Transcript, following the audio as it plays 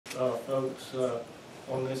folks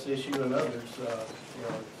on this issue and others. You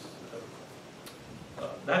know,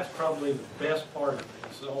 that's probably the best part of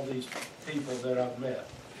this, all these people that I've met.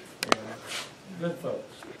 And good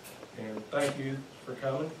folks. And thank you for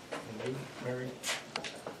coming. And you, Mary,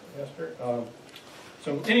 Esther.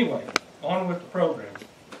 So anyway, on with the program.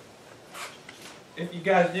 If you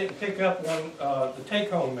guys didn't pick up one, the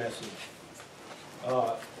take-home message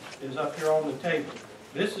is up here on the table.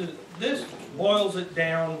 This boils it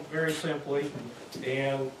down very simply,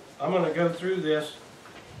 and I'm going to go through this.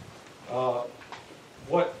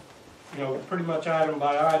 Pretty much item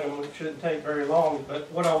by item. It shouldn't take very long,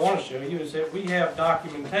 but what I want to show you is that we have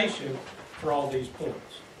documentation for all these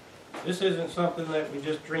points. This isn't something that we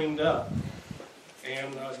just dreamed up.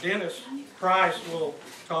 And Dennis Price will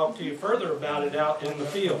talk to you further about it out in the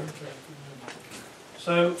field.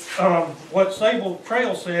 So what Sabal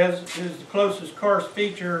Trail says is the closest karst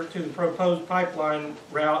feature to the proposed pipeline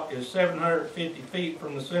route is 750 feet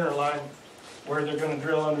from the center line where they're going to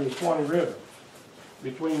drill under the Suwannee River.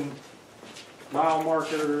 Between mile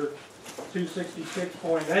marker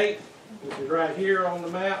 266.8, which is right here on the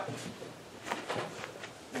map,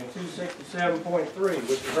 and 267.3, which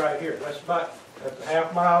is right here. That's about a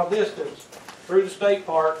half-mile distance through the state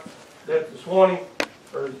park that the Suwannee,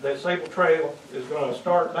 or that Sabal Trail, is going to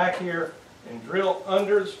start back here and drill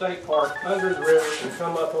under the state park, under the river, and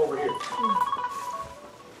come up over here.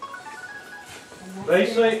 They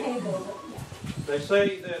say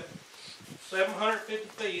that 750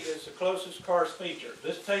 feet is the closest karst feature.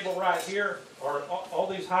 This table right here, are all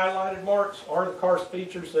these highlighted marks, are the karst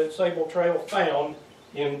features that Sabal Trail found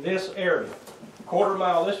in this area. A quarter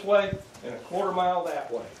mile this way and a quarter mile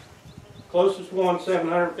that way. Closest one,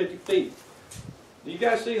 750 feet. Do you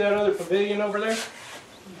guys see that other pavilion over there?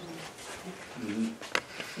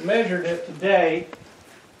 Measured it today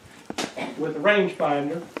with a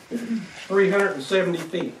rangefinder, 370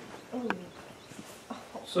 feet.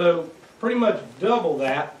 So pretty much double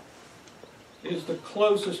that is the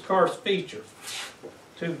closest karst feature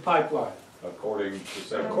to the pipeline, according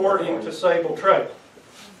to Sabal Trail.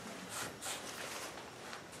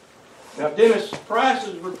 Now, Dennis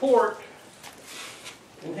Price's report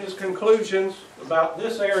and his conclusions about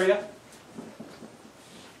this area,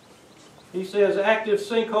 he says active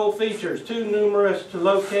sinkhole features too numerous to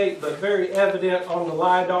locate but very evident on the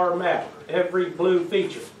LiDAR map. Every blue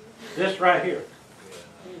feature. This right here.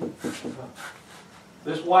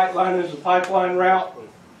 This white line is the pipeline route.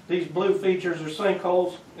 These blue features are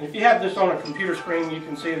sinkholes. And if you have this on a computer screen, you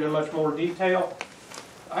can see it in much more detail.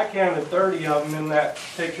 I counted 30 of them in that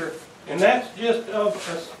picture. And that's just of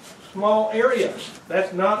a small area.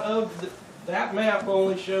 That's not of that map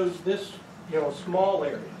only shows this, small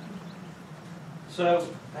area. So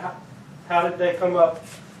how did they come up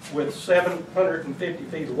with 750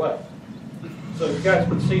 feet away? So you guys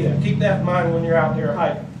can see that. Keep that in mind when you're out there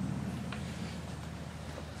hiking.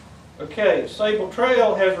 Okay, Sabal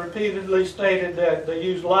Trail has repeatedly stated that they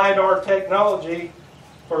use LiDAR technology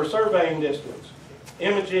for surveying distance,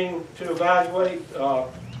 imaging to evaluate the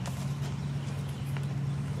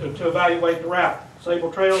route.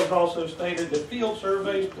 Sabal Trail has also stated that field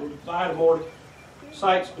surveys provide more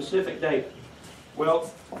site-specific data.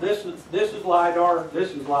 Well, this is LiDAR.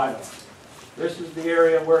 This is LiDAR. This is the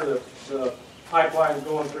area where the pipeline is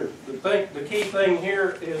going through. The key thing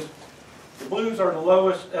here is the blues are the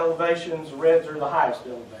lowest elevations, the reds are the highest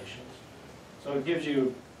elevations. So it gives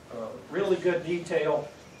you really good detail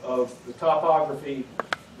of the topography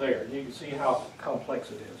there. You can see how complex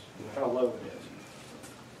it is and how low it is.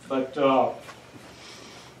 But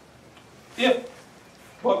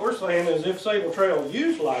what we're saying is if Sabal Trail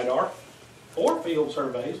used LiDAR for field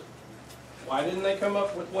surveys, why didn't they come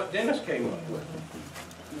up with what Dennis came up with?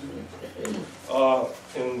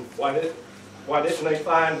 And why didn't they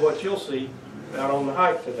find what you'll see out on the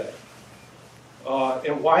hike today?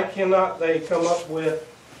 And why cannot they come up with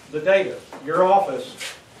the data? Your office,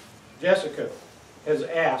 Jessica, has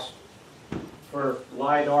asked for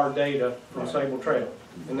LiDAR data from Sabal Trail,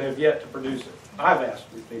 and they've yet to produce it. I've asked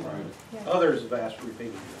repeatedly. Others have asked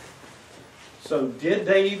repeatedly. So did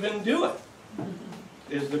they even do it?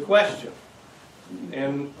 Is the question.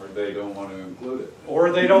 And or they don't want to include it.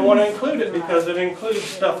 Or they don't want to include it because it includes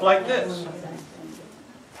stuff like this.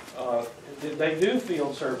 Did they do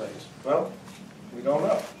field surveys? Well, we don't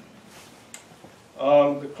know.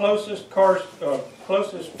 The closest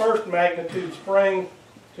first magnitude spring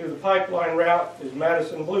to the pipeline route is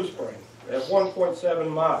Madison Blue Spring at 1.7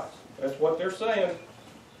 miles. That's what they're saying.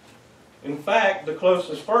 In fact, the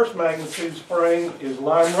closest first magnitude spring is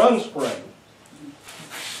Lime Run Spring.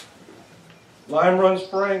 Lime Run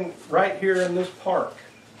Spring right here in this park.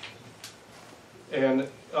 And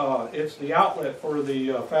it's the outlet for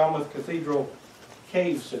the Falmouth Cathedral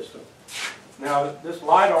cave system. Now, this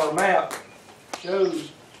LiDAR map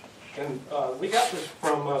shows, and we got this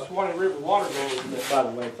from Suwannee River Water Management, by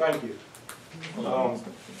the way, thank you.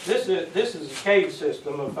 This is a cave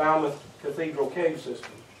system, a Falmouth Cathedral cave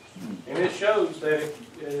system. And it shows that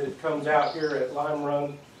it comes out here at Lime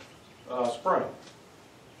Run Spring.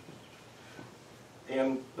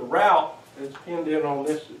 And the route that's pinned in on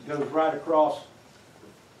this goes right across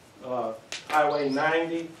Highway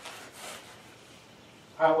 90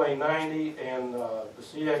 and the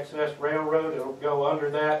CXS Railroad. It'll go under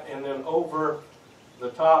that and then over the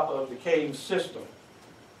top of the cave system.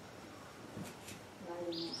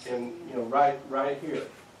 And right here.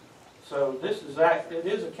 So this is it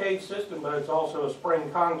is a cave system, but it's also a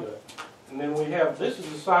spring conduit. And then we have, this is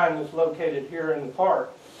a sign that's located here in the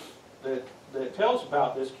park that tells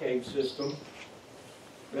about this cave system.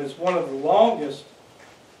 It's one of the longest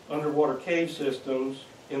underwater cave systems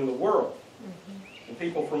in the world. And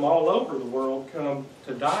people from all over the world come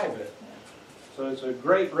to dive it. So it's a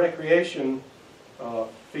great recreation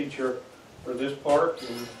feature for this park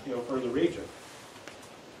and for the region.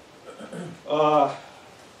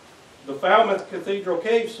 The Falmouth Cathedral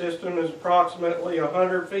cave system is approximately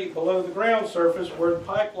 100 feet below the ground surface, where the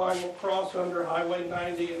pipeline will cross under Highway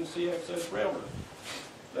 90 and CXS Railroad.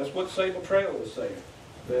 That's what Sabal Trail is saying,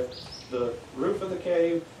 that the roof of the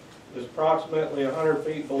cave is approximately 100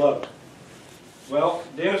 feet below. Well,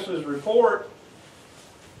 Dennis's report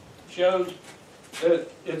shows that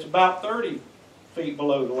it's about 30 feet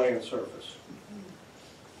below the land surface.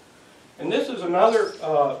 And this is another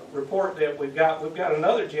report that we've got. We've got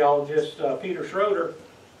another geologist, Peter Schroeder,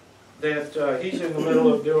 that he's in the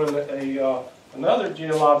middle of doing another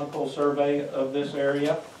geological survey of this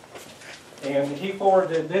area. And he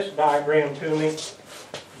forwarded this diagram to me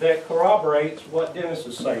that corroborates what Dennis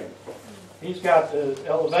is saying. He's got the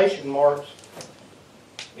elevation marks,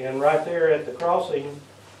 and right there at the crossing,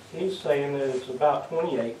 he's saying that it's about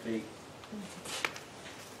 28 feet.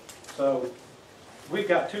 So we've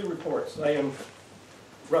got two reports saying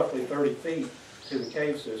roughly 30 feet to the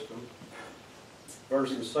cave system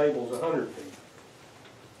versus Sabal's 100 feet.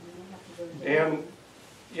 And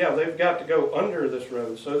yeah, they've got to go under this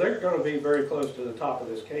road, so they're going to be very close to the top of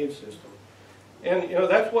this cave system. And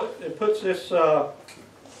that's what it puts this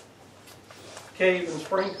cave and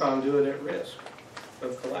spring conduit at risk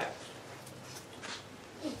of collapse.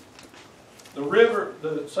 The river,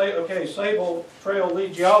 Sabal Trail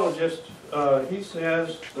lead geologist, he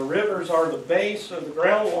says the rivers are the base of the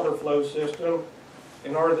groundwater flow system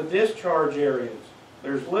and are the discharge areas.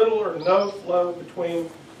 There's little or no flow between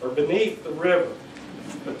or beneath the river.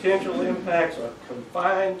 Potential impacts are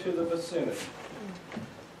confined to the vicinity.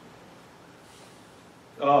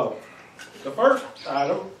 The first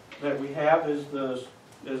item that we have is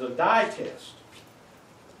a dye test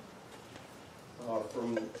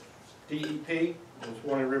from DEP and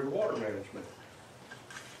Suwannee River Water Management.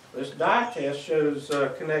 This dye test shows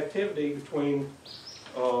connectivity between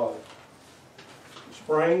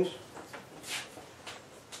springs,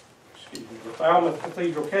 the Falmouth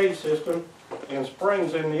Cathedral cave system, and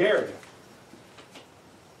springs in the area.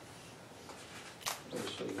 Let me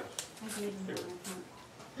see this.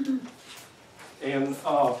 Here. And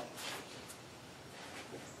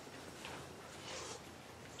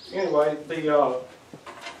anyway, the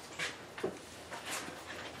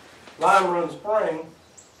Lime Run Spring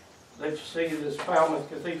that you see this Falmouth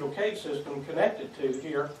Cathedral cave system connected to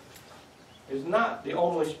here is not the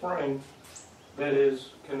only spring that is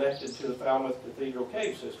connected to the Falmouth Cathedral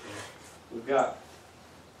cave system. We've got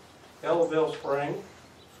Ellaville Spring,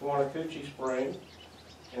 Suwannee Spring,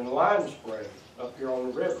 and Lime Spring up here on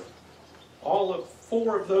the river. All of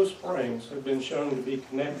 4 of those springs have been shown to be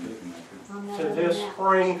connected to this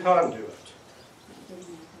spring conduit.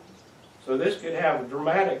 So this could have a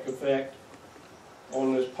dramatic effect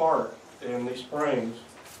on this park and these springs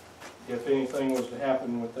if anything was to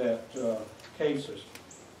happen with that cave system.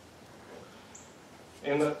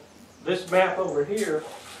 And this map over here,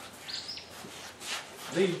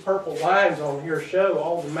 these purple lines on here show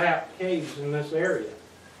all the mapped caves in this area,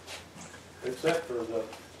 except for the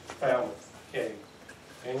Falmouth cave.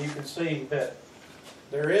 And you can see that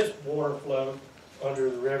there is water flow under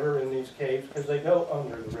the river in these caves because they go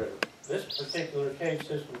under the river. This particular cave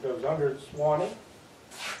system goes under the Suwannee,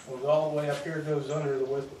 goes all the way up here, goes under the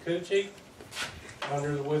Withlacoochee,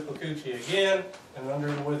 under the Withlacoochee again, and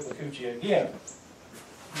under the Withlacoochee again.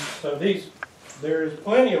 So there is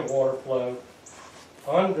plenty of water flow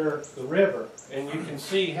under the river, and you can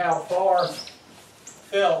see how far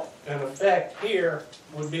felt an effect here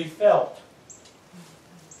would be felt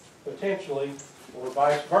potentially, or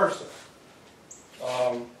vice versa.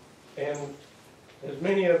 And as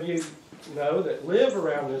many of you know that live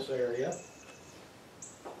around this area,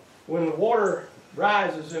 when the water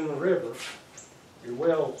rises in the river, your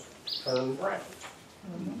wells turn brown.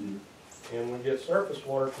 And we get surface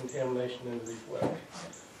water contamination into these wells.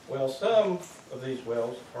 Well, some of these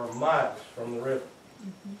wells are miles from the river.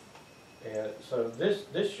 And so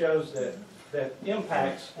this shows that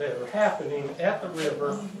impacts that are happening at the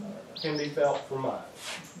river can be felt for miles.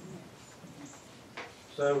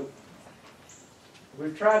 So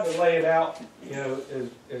we've tried to lay it out, you know,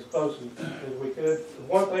 as close as we could.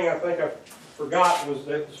 One thing I think I forgot was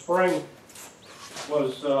that the spring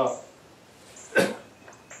was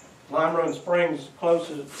Lime Run Springs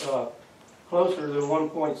closer than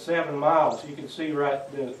 1.7 miles. You can see right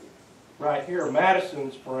here,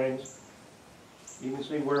 Madison Springs. You can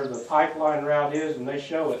see where the pipeline route is, and they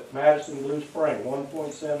show it. Madison Blue Spring,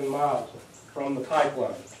 1.7 miles from the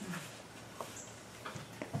pipeline.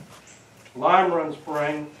 Lime Run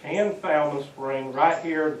Spring and Falmouth Spring, right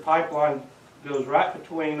here, the pipeline goes right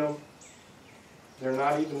between them. They're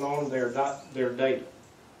not even on their data.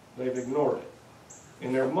 They've ignored it.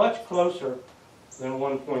 And they're much closer than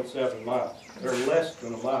 1.7 miles. They're less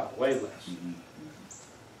than a mile, way less.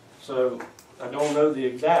 So I don't know the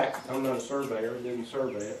exact, I'm not a surveyor, I didn't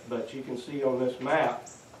survey it, but you can see on this map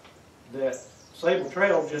that Sabal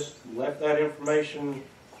Trail just left that information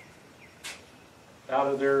out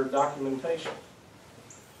of their documentation.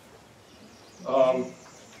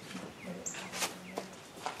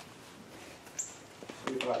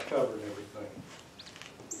 See if I covered everything.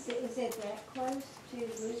 Is it that close to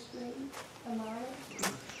Blue Spring, Amara?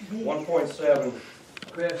 1.7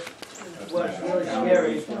 Chris, what's really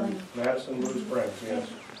scary, Madison Blue Springs, yes.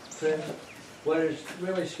 Chris, what is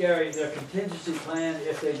really scary, their contingency plan,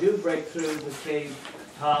 if they do break through the cave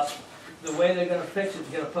top, the way they're gonna fix it is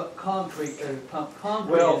gonna put concrete, or pump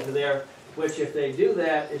concrete into there, which if they do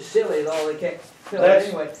that is silly, all they can't fill it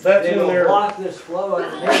anyway. They will block this flow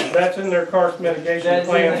underneath. That's in their karst mitigation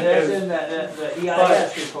plan. That's in the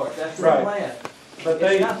EIS report, that's the plan. But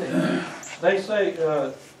It's nothing. they say,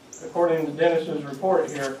 according to Dennis's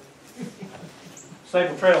report here,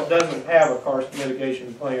 Sabal Trail doesn't have a karst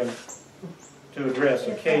mitigation plan to address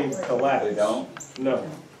a cave collapse. They don't? No.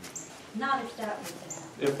 Not if that were to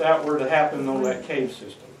happen. If that were to happen on that cave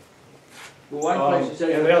system. Well, one place it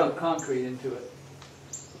says and they put concrete into it.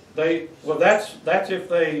 That's if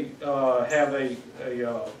they have a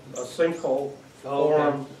sinkhole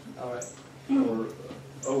form, All right. or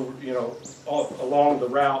over, you know, along the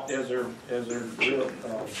route as they're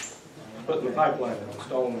putting the pipeline in,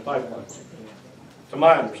 installing the pipeline, to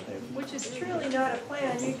my understanding. Which is truly not a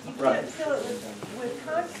plan. You Right. can't fill it with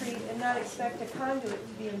concrete and not expect a conduit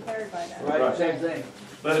to be impaired by that. Right, same thing.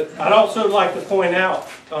 But I'd also like to point out,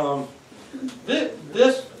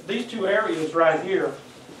 these two areas right here,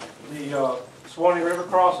 the Suwannee River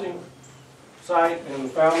crossing site and the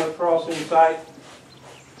Falmouth crossing site,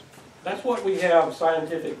 that's what we have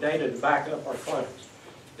scientific data to back up our claims.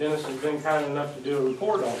 Dennis has been kind enough to do a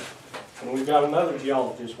report on it, and we've got another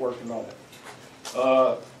geologist working on it.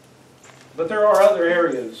 But there are other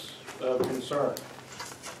areas of concern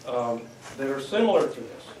that are similar to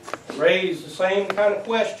this, raise the same kind of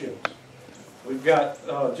questions. We've got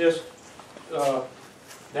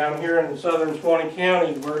down here in southern Suwannee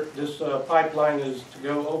County, where this pipeline is to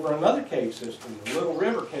go over another cave system, the Little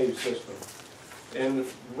River Cave System. And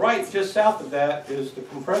right just south of that is the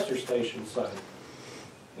compressor station site.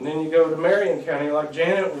 And then you go to Marion County, like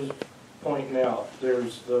Janet was pointing out,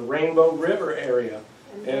 there's the Rainbow River area.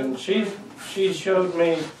 And she showed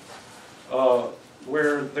me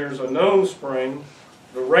where there's a known spring,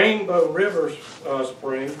 the Rainbow River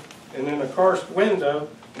spring, and then a karst window.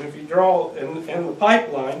 And if you draw, and the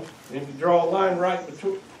pipeline, and if you draw a line right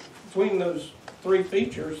between those three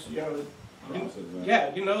features, you know,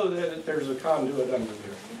 you know that there's a conduit under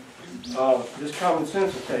there. Just common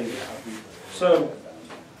sense will tell you that. So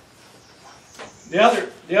the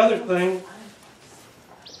other thing,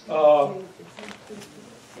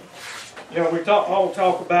 you know, we all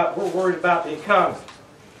talk about we're worried about the economy.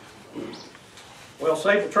 Well,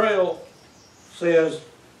 Sabal Trail says,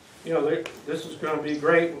 you know, this is going to be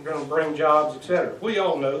great, we're going to bring jobs, etc. We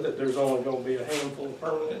all know that there's only going to be a handful of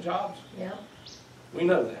permanent jobs. Yeah. We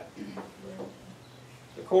know that.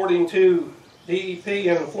 According to DEP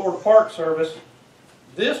and the Florida Park Service,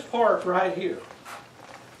 this park right here,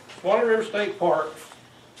 Suwannee River State Park,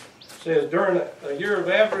 says during a year of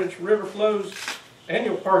average river flows,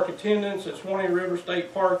 annual park attendance at Suwannee River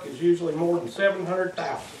State Park is usually more than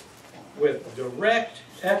 700,000, with direct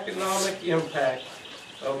economic impact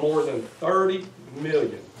of more than 30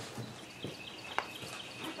 million.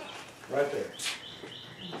 Right there.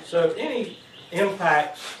 So any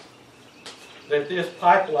impacts that this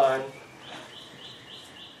pipeline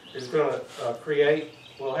is going to create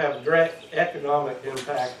will have a direct economic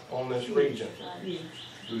impact on this region.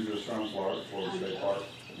 Who's this from, Florida State Park?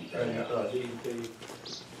 DEP,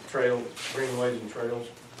 trail, greenways and trails.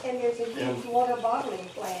 And there's a huge And- water bottling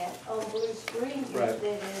plant on Blue Springs Right.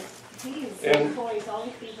 that is, he is And- employs all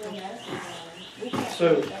these people in Madison County. We can't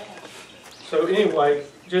So- do that. So anyway,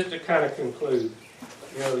 just to kind of conclude,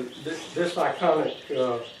 you know, this iconic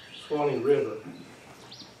Suwannee River,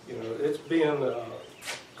 you know, it's been a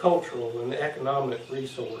cultural and economic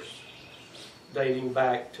resource dating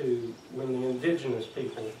back to when the indigenous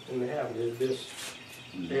people inhabited this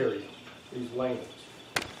area, these lands.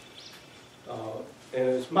 And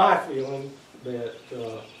it's my feeling that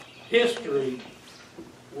history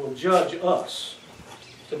will judge us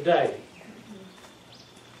today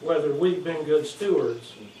whether we've been good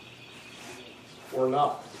stewards or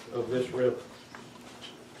not of this river.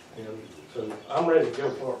 And so I'm ready to go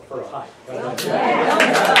for a hike.